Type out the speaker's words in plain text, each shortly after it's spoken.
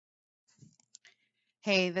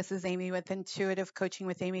Hey, this is Amy with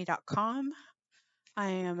intuitivecoachingwithamy.com. I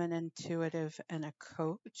am an intuitive and a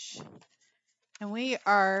coach, and we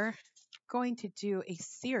are going to do a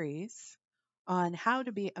series on how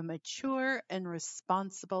to be a mature and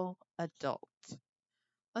responsible adult.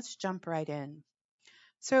 Let's jump right in.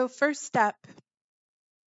 So, first step,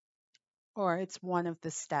 or it's one of the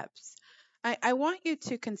steps, I want you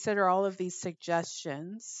to consider all of these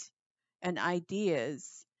suggestions and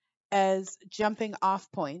ideas as jumping off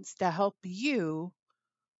points to help you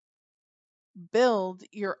build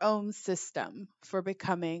your own system for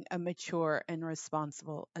becoming a mature and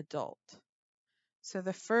responsible adult. So,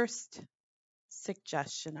 the first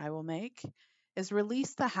suggestion I will make is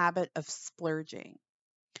release the habit of splurging.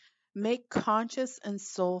 Make conscious and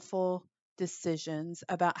soulful decisions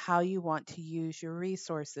about how you want to use your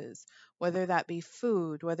resources, whether that be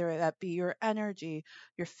food, whether that be your energy,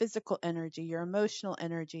 your physical energy, your emotional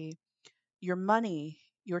energy, your money,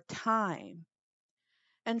 your time.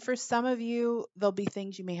 And for some of you, there'll be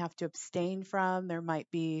things you may have to abstain from. There might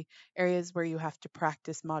be areas where you have to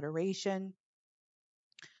practice moderation.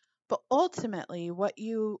 But ultimately, what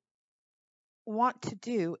you want to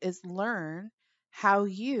do is learn how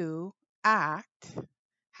you act,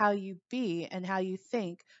 how you be, and how you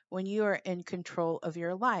think when you are in control of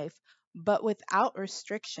your life, but without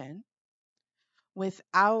restriction,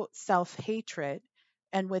 without self hatred,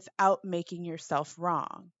 and without making yourself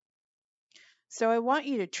wrong. So I want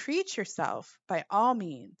you to treat yourself by all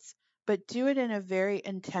means, but do it in a very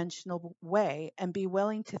intentional way and be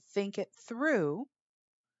willing to think it through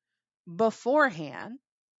beforehand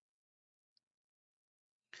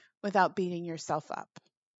without beating yourself up.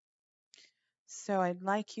 So I'd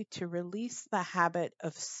like you to release the habit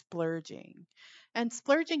of splurging. And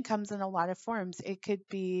splurging comes in a lot of forms. It could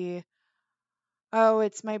be, oh,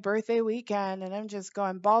 it's my birthday weekend and I'm just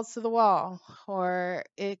going balls to the wall. Or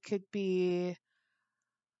it could be,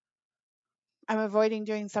 I'm avoiding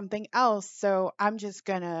doing something else, so I'm just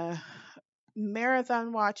going to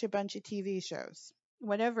marathon watch a bunch of TV shows.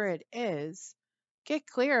 Whatever it is, get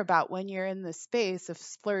clear about when you're in the space of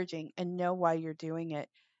splurging and know why you're doing it,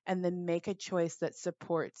 and then make a choice that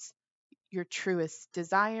supports your truest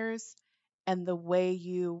desires and the way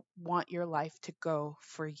you want your life to go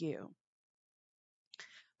for you.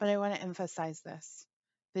 But I want to emphasize this.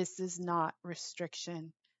 This is not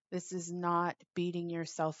restriction. This is not beating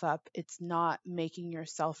yourself up. It's not making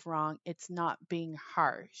yourself wrong. It's not being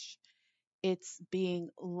harsh. It's being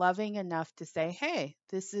loving enough to say, "Hey,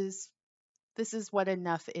 this is what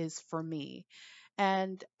enough is for me."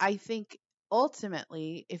 And I think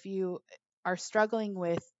ultimately, if you are struggling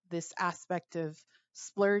with this aspect of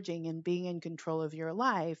splurging and being in control of your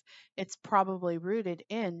life, it's probably rooted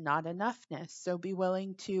in not enoughness. So be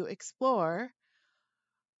willing to explore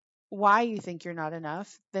why you think you're not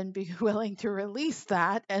enough, then be willing to release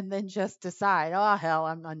that and then just decide, oh, hell,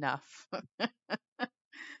 I'm enough.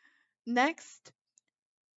 Next,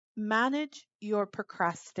 manage your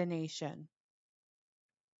procrastination.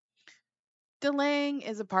 Delaying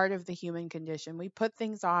is a part of the human condition. We put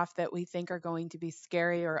things off that we think are going to be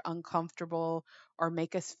scary or uncomfortable or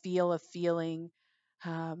make us feel a feeling,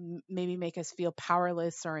 maybe make us feel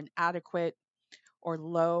powerless or inadequate or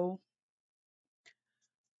low.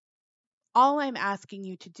 All I'm asking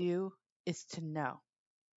you to do is to know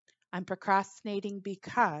I'm procrastinating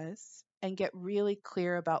because, and get really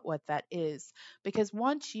clear about what that is. Because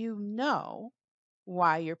once you know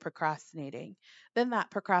why you're procrastinating, then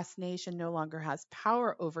that procrastination no longer has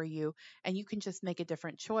power over you and you can just make a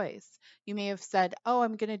different choice. You may have said, oh,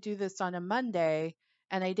 I'm going to do this on a Monday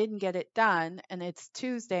and I didn't get it done, and it's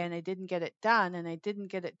Tuesday and I didn't get it done, and I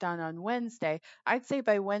didn't get it done on Wednesday. I'd say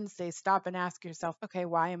by Wednesday, stop and ask yourself, okay,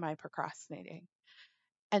 why am I procrastinating?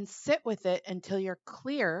 And sit with it until you're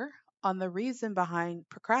clear on the reason behind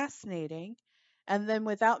procrastinating. And then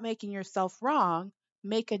without making yourself wrong,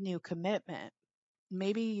 make a new commitment.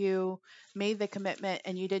 Maybe you made the commitment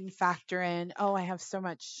and you didn't factor in, oh, I have so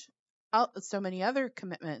many other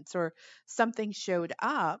commitments, or something showed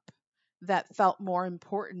up that felt more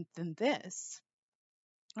important than this.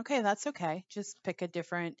 Okay, that's okay. Just pick a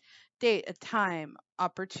different date, a time,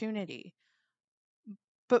 opportunity.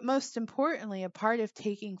 But most importantly, a part of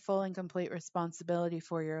taking full and complete responsibility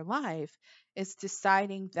for your life is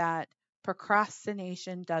deciding that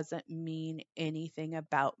procrastination doesn't mean anything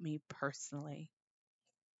about me personally.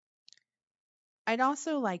 I'd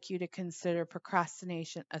also like you to consider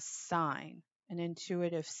procrastination a sign, an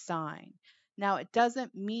intuitive sign. Now, it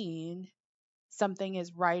doesn't mean something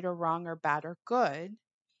is right or wrong or bad or good.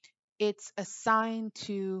 It's a sign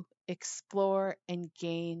to explore and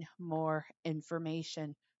gain more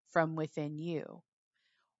information from within you.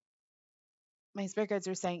 My spirit guides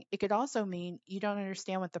are saying it could also mean you don't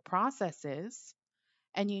understand what the process is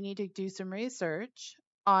and you need to do some research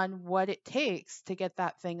on what it takes to get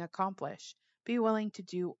that thing accomplished. Be willing to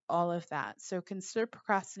do all of that. So consider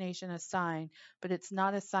procrastination a sign, but it's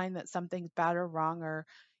not a sign that something's bad or wrong, or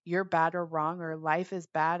you're bad or wrong, or life is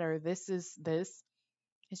bad, or this is this.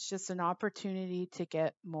 It's just an opportunity to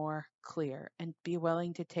get more clear and be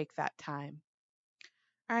willing to take that time.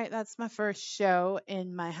 All right, that's my first show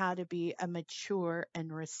in my How to Be a Mature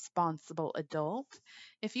and Responsible Adult.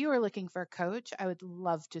 If you are looking for a coach, I would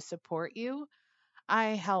love to support you.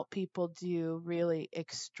 I help people do really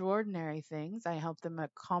extraordinary things. I help them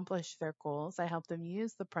accomplish their goals. I help them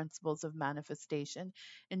use the principles of manifestation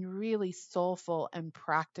in really soulful and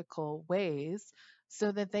practical ways so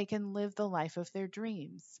that they can live the life of their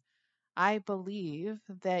dreams. I believe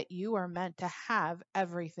that you are meant to have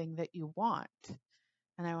everything that you want,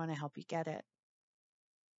 and I want to help you get it.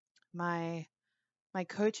 My my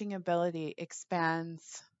coaching ability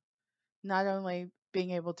expands not only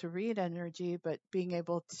being able to read energy, but being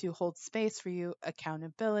able to hold space for you,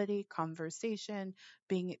 accountability, conversation,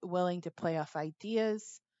 being willing to play off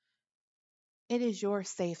ideas. It is your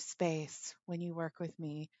safe space when you work with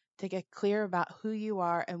me to get clear about who you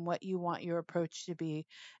are and what you want your approach to be,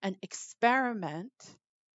 and experiment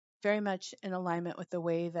very much in alignment with the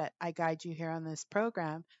way that I guide you here on this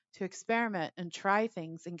program to experiment and try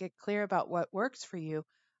things and get clear about what works for you.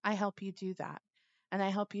 I help you do that. And I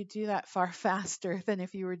help you do that far faster than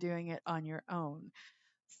if you were doing it on your own.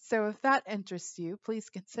 So if that interests you, please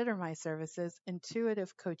consider my services,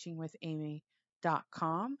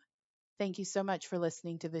 intuitivecoachingwithamy.com. Thank you so much for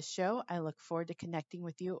listening to this show. I look forward to connecting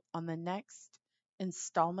with you on the next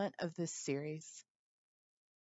installment of this series.